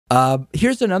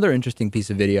Here's another interesting piece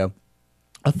of video.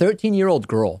 A 13-year-old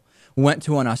girl went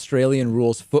to an Australian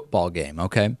rules football game,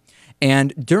 okay?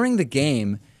 And during the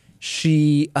game,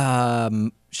 she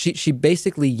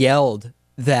basically yelled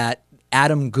that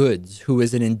Adam Goods, who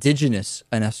is an indigenous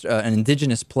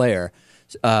player,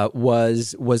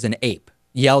 was an ape.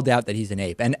 Yelled out that he's an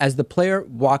ape. And as the player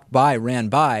ran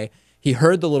by, he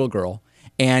heard the little girl,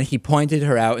 and he pointed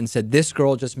her out and said, "This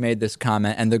girl just made this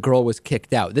comment," and the girl was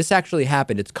kicked out. This actually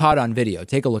happened. It's caught on video.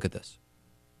 Take a look at this.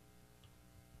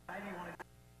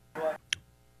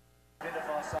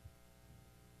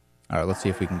 All right, let's see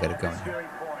if we can get it going here.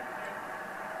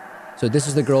 So this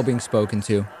is the girl being spoken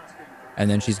to, and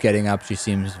then she's getting up. She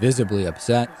seems visibly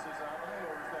upset.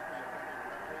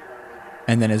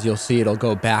 And then as you'll see, it'll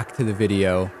go back to the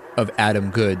video of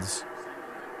Adam Goods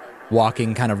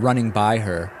walking, kind of running by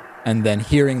her, and then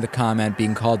hearing the comment,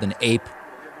 being called an ape,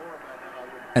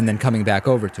 and then coming back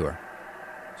over to her.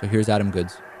 So here's Adam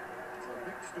Goods.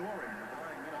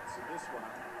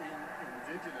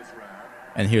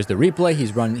 And here's the replay.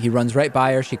 He runs right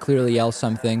by her. She clearly yells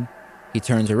something. He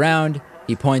turns around.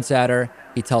 He points at her.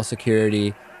 He tells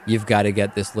security, "You've got to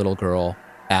get this little girl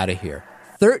out of here."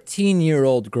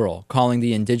 13-year-old girl calling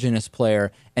the indigenous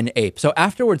player an ape. So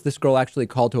afterwards, this girl actually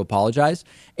called to apologize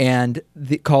and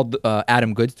called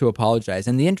Adam Goods to apologize.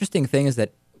 And the interesting thing is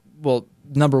that, well,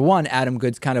 number one, Adam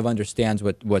Goods kind of understands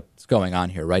what's going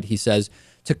on here, right? He says,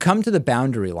 to come to the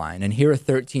boundary line and hear a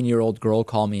 13-year-old girl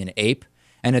call me an ape,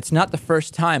 and it's not the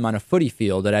first time on a footy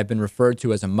field that I've been referred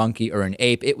to as a monkey or an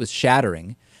ape. It was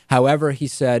shattering. However, he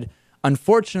said,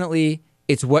 unfortunately,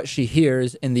 it's what she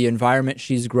hears in the environment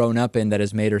she's grown up in that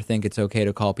has made her think it's okay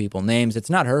to call people names. It's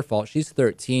not her fault. She's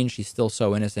 13. She's still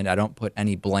so innocent. I don't put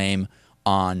any blame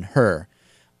on her.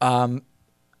 A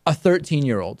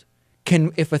 13-year-old.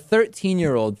 If a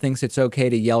 13-year-old thinks it's okay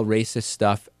to yell racist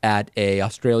stuff at a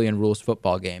Australian rules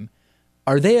football game,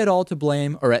 are they at all to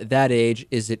blame, or at that age,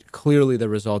 is it clearly the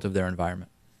result of their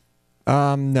environment?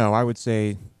 No, I would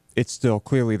say it's still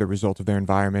clearly the result of their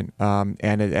environment.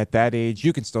 And at that age,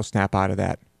 you can still snap out of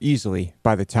that easily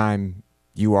by the time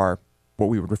you are what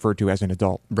we would refer to as an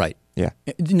adult. Right. Yeah.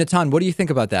 Natan, what do you think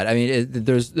about that? I mean,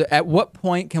 at what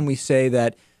point can we say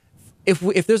that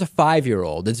if there's a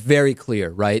 5-year-old, it's very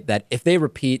clear, right, that if they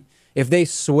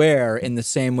swear in the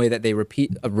same way that they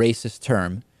repeat a racist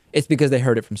term, it's because they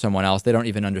heard it from someone else. They don't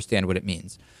even understand what it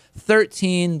means.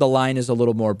 13, the line is a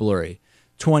little more blurry.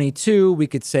 22, we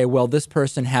could say, well, this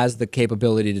person has the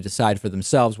capability to decide for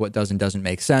themselves what does and doesn't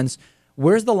make sense.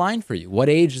 Where's the line for you? What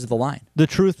age is the line? The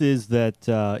truth is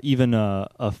that even a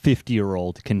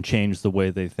 50-year-old can change the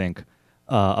way they think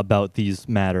about these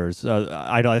matters.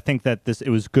 I think that it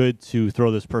was good to throw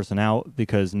this person out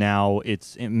because now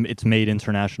it's made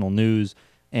international news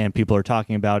and people are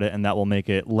talking about it, and that will make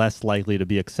it less likely to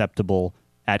be acceptable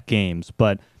at games.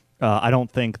 But I don't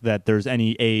think that there's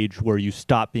any age where you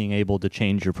stop being able to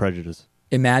change your prejudice.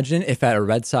 Imagine if at a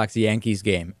Red Sox-Yankees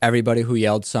game, everybody who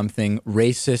yelled something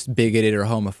racist, bigoted, or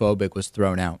homophobic was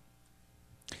thrown out.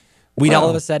 We'd all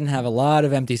of a sudden have a lot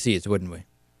of empty seats, wouldn't we?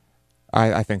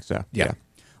 I think so, yeah.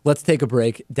 Let's take a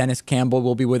break. Dennis Campbell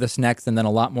will be with us next, and then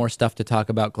a lot more stuff to talk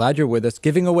about. Glad you're with us.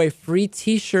 Giving away free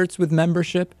T-shirts with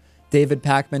membership.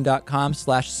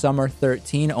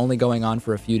 DavidPakman.com/summer13, only going on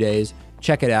for a few days.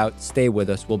 Check it out. Stay with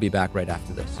us. We'll be back right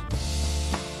after this.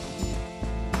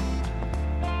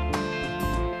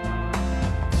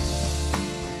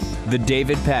 The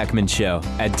David Pakman Show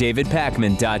at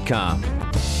DavidPakman.com.